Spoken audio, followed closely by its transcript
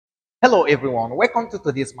Hello everyone, welcome to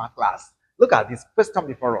today's math class. Look at this question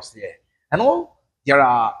before us here. I know there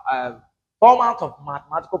are format of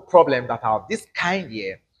mathematical problems that are this kind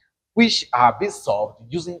here, which are being solved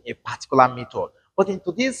using a particular method. But in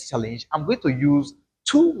today's challenge, I'm going to use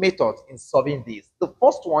two methods in solving this. The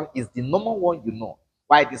first one is the normal one you know,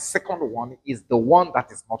 while the second one is the one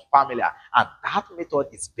that is not familiar, and that method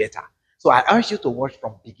is better. So I urge you to watch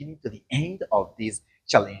from beginning to the end of this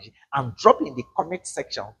challenge and drop in the comment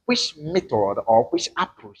section which method or which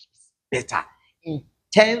approach is better in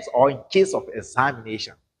terms or in case of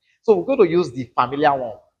examination. So we're going to use the familiar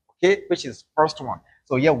one, okay, which is first one.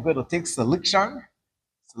 So yeah, we're going to take selection.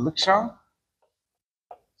 So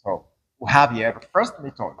we have here the first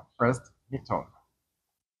method.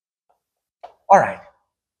 All right.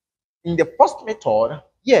 In the first method,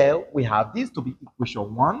 here we have this to be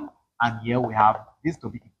equation 1, and here we have this to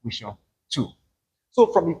be equation 2. So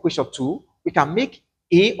from equation 2, we can make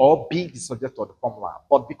A or B the subject of the formula.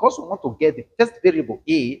 But because we want to get the first variable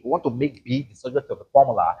A, we want to make B the subject of the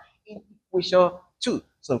formula in equation 2.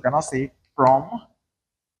 So we cannot say from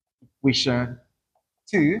equation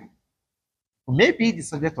 2, to make B the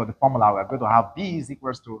subject of the formula, we're going to have B is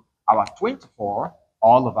equals to our 24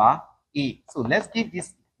 all over A. So let's give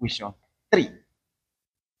this equation 3.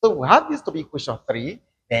 So we have this to be equation 3.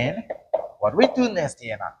 Then what we do next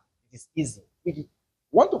here now, it is easy. We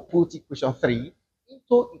want to put equation 3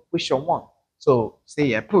 into equation 1. So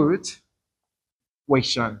say I put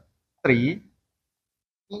equation 3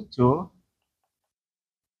 into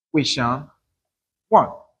equation 1.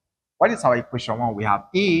 What is our equation 1? We have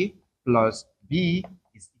A plus B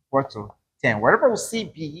is equal to 10. Wherever we see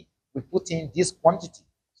B, we put in this quantity.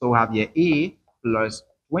 So we have here A plus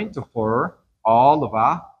 24 all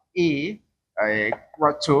over A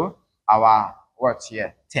equal to our what's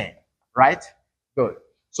here 10, right? Good.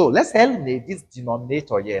 So let's eliminate this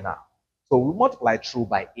denominator here now. So we multiply through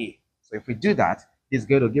by A. So if we do that, it's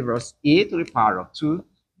going to give us A to the power of 2,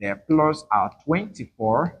 then plus our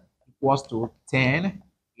 24 equals to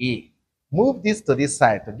 10A. Move this to this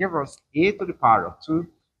side to give us A to the power of 2,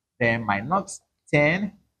 then minus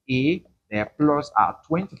 10A, then plus our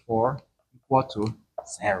 24 equal to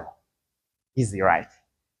 0. Easy, right?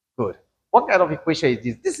 Good. What kind of equation is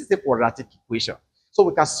this? This is a quadratic equation. So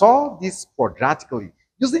we can solve this quadratically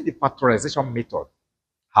using the factorization method.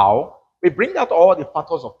 How? We bring out all the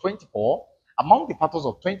factors of 24. Among the factors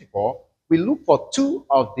of 24, we look for two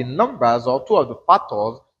of the numbers or two of the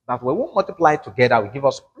factors that we will multiply together will give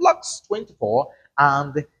us plus 24,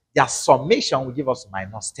 and their summation will give us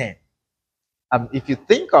minus 10. If you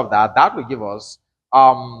think of that, that will give us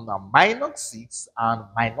minus 6 and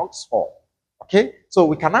minus 4. Okay, so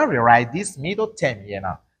we can now rewrite this middle term here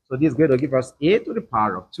now. So this is going to give us A to the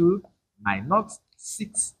power of 2 minus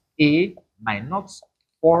 6A minus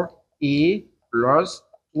 4A plus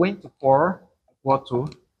 24 equal to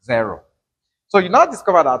 0. So you now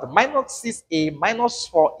discover that minus 6A minus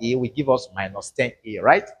 4A will give us minus 10A,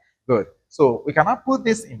 right? Good. So we cannot put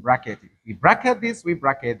this in bracket. If we bracket this, we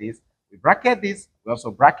bracket this. We bracket this, we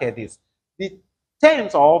also bracket this. The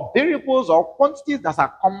terms or variables or quantities that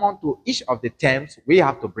are common to each of the terms, we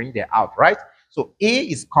have to bring them out, right? So A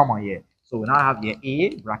is common here. So we now have here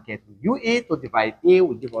A bracket. We use A to divide A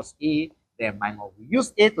will give us A, then minus. We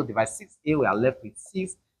use A to divide 6A, we are left with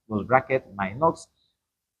 6, close bracket, minus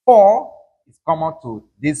 4 is common to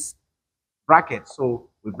this bracket. So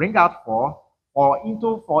we bring out 4. 4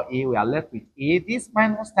 into 4A, we are left with A. This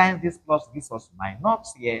minus times this plus gives us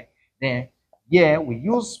minus here. Then here we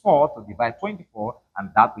use 4 to divide 24, and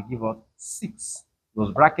that will give us 6.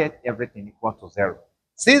 Close bracket, everything equal to 0.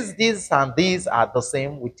 Since these and these are the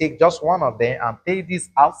same, we take just one of them and take this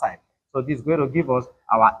outside. So this is going to give us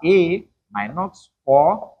our A minus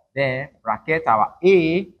 4, then bracket our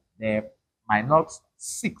A, then minus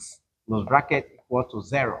 6. Close bracket equal to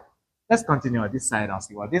 0. Let's continue on this side and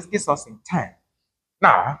see what this gives us in time.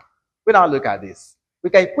 Now, we now look at this. We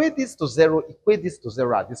can equate this to 0, equate this to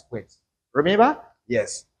 0 at this point. Remember?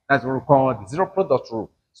 Yes. That's what we call the zero product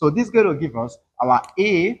rule. So this is going to give us our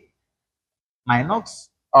A minus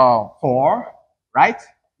 4, right,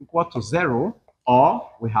 equal to 0, or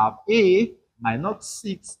we have A minus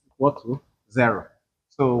 6 equal to 0.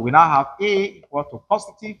 So we now have A equal to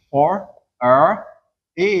positive 4, or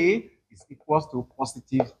A is equal to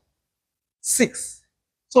positive 6.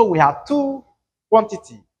 So we have two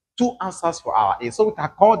quantity, two answers for our A. So we can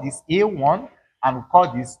call this A1 and we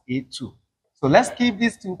call this A2. So let's keep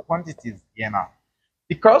these two quantities here now.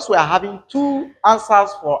 Because we are having two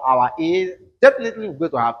answers for our A, definitely we're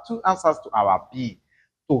going to have two answers to our B.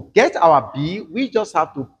 To get our B, we just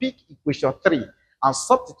have to pick equation 3 and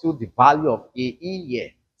substitute the value of A in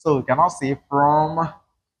here. So we cannot say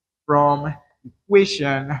from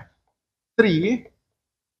equation 3.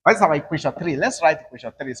 What is our equation 3? Let's write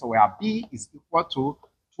equation 3. So we have b is equal to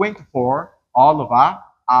 24 all over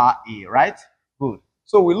our a, right? Good.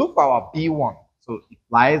 So we look for our b1. So it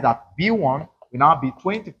implies that b1 will now be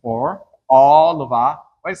 24 all over,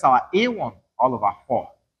 what is our a1? All over 4.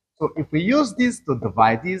 So if we use this to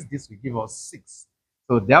divide this will give us 6.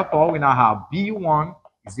 So therefore, we now have b1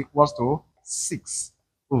 is equals to 6.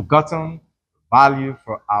 We've gotten value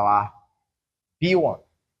for our b1.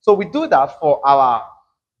 So we do that for our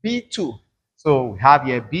b2. So we have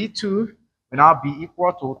here b2 will now be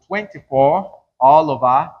equal to 24 all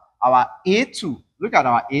over our a2. Look at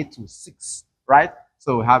our a2, 6, right?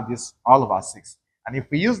 So we have this all over 6. And if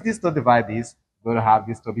we use this to divide this, we're going to have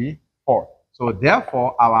this to be 4. So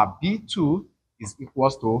therefore, our b2 is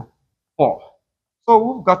equals to 4. So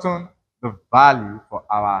we've gotten the value for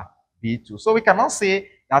our b2. So we cannot say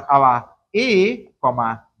that our a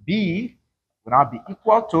comma b will now be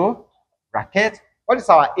equal to bracket. What is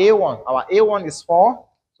our a1? Our a1 is 4.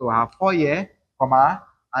 So we have 4 here, comma,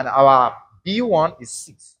 and our b1 is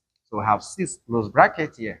 6. So we have 6 close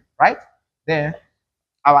bracket here, right? Then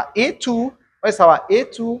our a2, what is our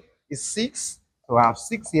a2 is 6. So we have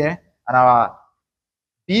 6 here, and our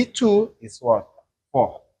b2 is what?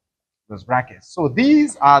 4 close brackets. So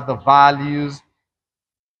these are the values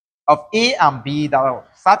of a and b that will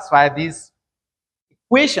satisfy this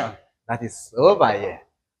equation that is over here.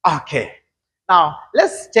 Okay. Now,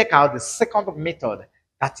 let's check out the second method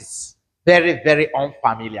that is very, very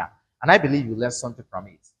unfamiliar. And I believe you learned something from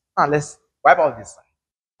it. Now, let's wipe out this side.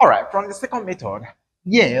 All right, from the second method,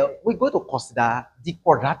 here we're going to consider the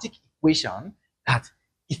quadratic equation that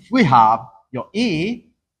if we have your a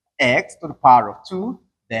x to the power of 2,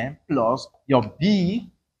 then plus your b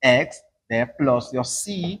x, then plus your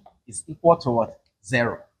c is equal to what?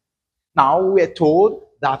 0. Now, we're told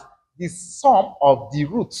that the sum of the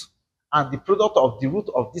root and the product of the root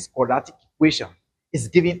of this quadratic equation is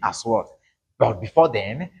given as what? But before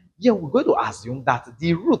then, yeah, we're going to assume that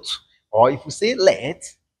the root, or if we say let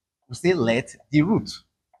the root,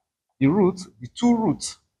 the two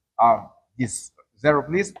roots, this 0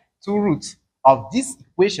 please, two roots of this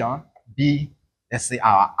equation be, let's say,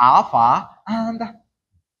 our alpha and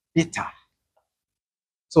beta.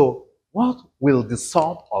 So what will the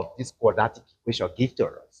sum of this quadratic equation give to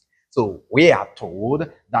us? So we are told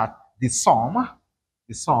that the sum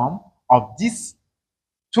of these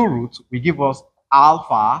two roots will give us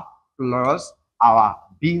alpha plus our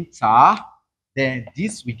beta. Then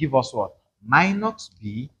this will give us what? Minus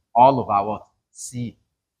b all over what? C.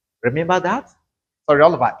 Remember that? Sorry,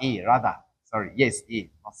 all over a rather. Sorry, yes, a.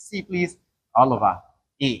 Not c, please. All over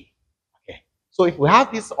a. Okay. So if we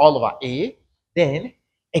have this all over a, then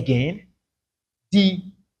again, the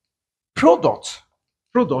product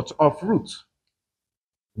of root.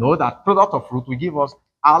 Know that product of root will give us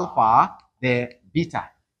alpha, the beta.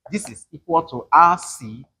 This is equal to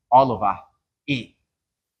RC all over A.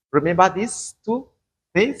 Remember these two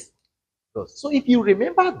things? So if you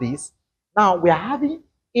remember this, now we are having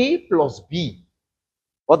A plus B.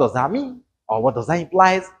 What does that mean? Or what does that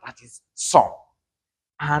imply? That is sum.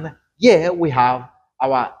 And here we have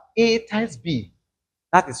our A times B.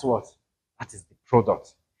 That is what? That is the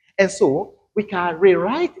product. And so we can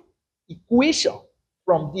rewrite equation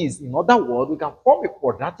from this. In other words, we can form a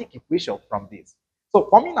quadratic equation from this. So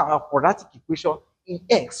forming our quadratic equation in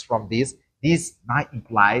x from this now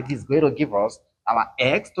implies this is going to give us our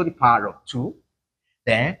x to the power of 2,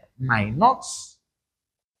 then minus.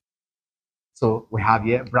 So we have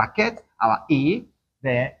here bracket our a,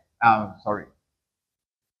 then a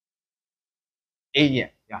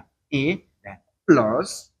here, yeah, a, then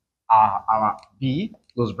plus our b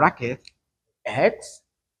close bracket x,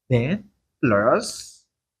 then plus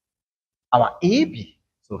our ab.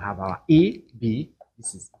 So we have our ab,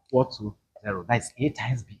 this is equal to 0. That is a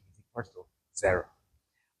times b is equal to 0.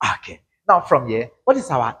 Okay. Now from here, what is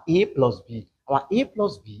our a plus b? Our a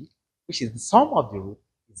plus b, which is the sum of the root,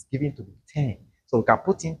 is given to be 10. So we can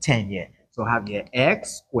put in 10 here. So we have here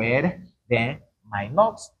x squared, then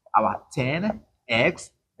minus our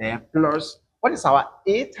 10x, then plus, what is our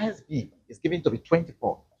a times b? Is given to be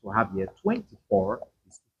 24. So we have here 24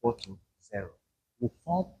 is equal to 0. We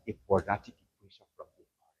form a quadratic equation from here.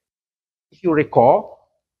 If you recall,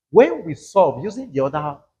 when we solve using the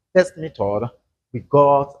other test method, we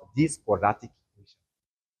got this quadratic equation.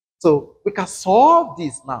 So we can solve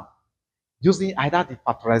this now using either the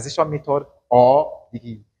factorization method or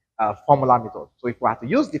the formula method. So if we have to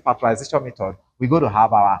use the factorization method, we're going to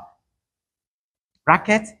have our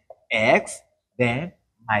bracket x, then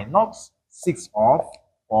minus 6 of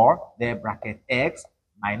 4, then bracket x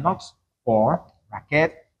minus 4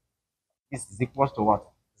 bracket, this is equal to what?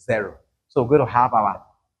 0. So we're going to have our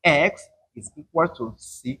x is equal to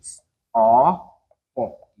 6 or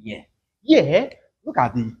 4. Yeah, look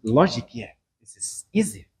at the logic here. This is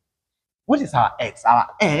easy. What is our x? Our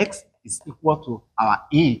x is equal to our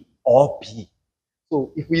a or b.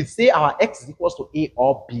 So if we say our x is equal to a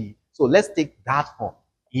or b, so let's take that for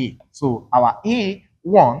a. So our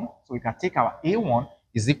a1, so we can take our a1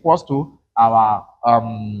 is equal to our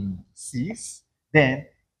 6, then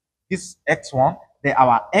this x1, then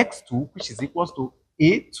our x2, which is equal to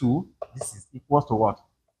a2, this is equal to what?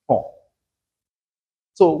 4.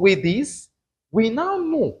 So with this, we now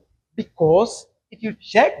know, because if you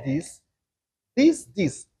check this is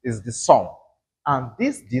the sum, and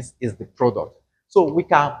this is the product. So we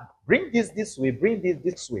can bring this way, bring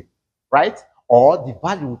this way, right? Or the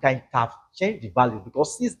value, we can have change the value,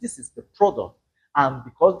 because since this is the product, and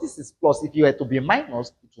because this is plus, if you were to be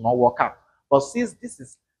minus, it will not work out. But since this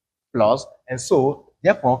is plus, and so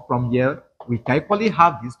therefore from here we can equally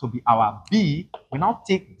have this to be our b. We now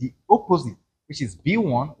take the opposite, which is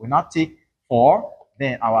b1. We now take 4,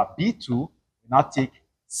 then our b2, we now take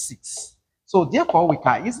 6. So therefore we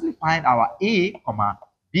can easily find our a comma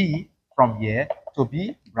b from here to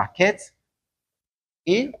be bracket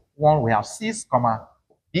a1 we have 6 comma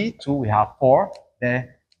b2 we have 4, then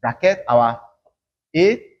bracket our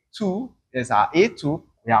a2 is our a2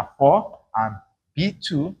 we have 4, and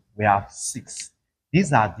b2 we have 6.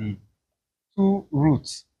 These are the 2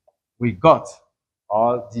 roots we got,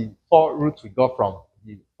 or the 4 roots we got from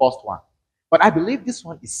the first one. But I believe this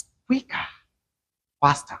one is quicker,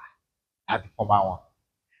 faster than the former one.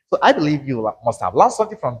 So I believe you must have learned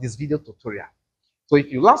something from this video tutorial. So if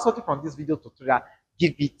you learned something from this video tutorial,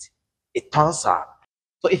 give it a thumbs up.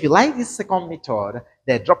 So if you like this second method,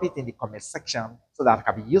 then drop it in the comment section so that I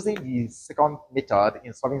can be using the second method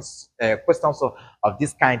in solving questions of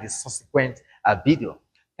this kind in subsequent video.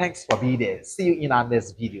 Thanks for being there. See you in our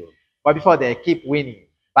next video. But before that, keep winning.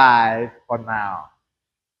 Bye for now.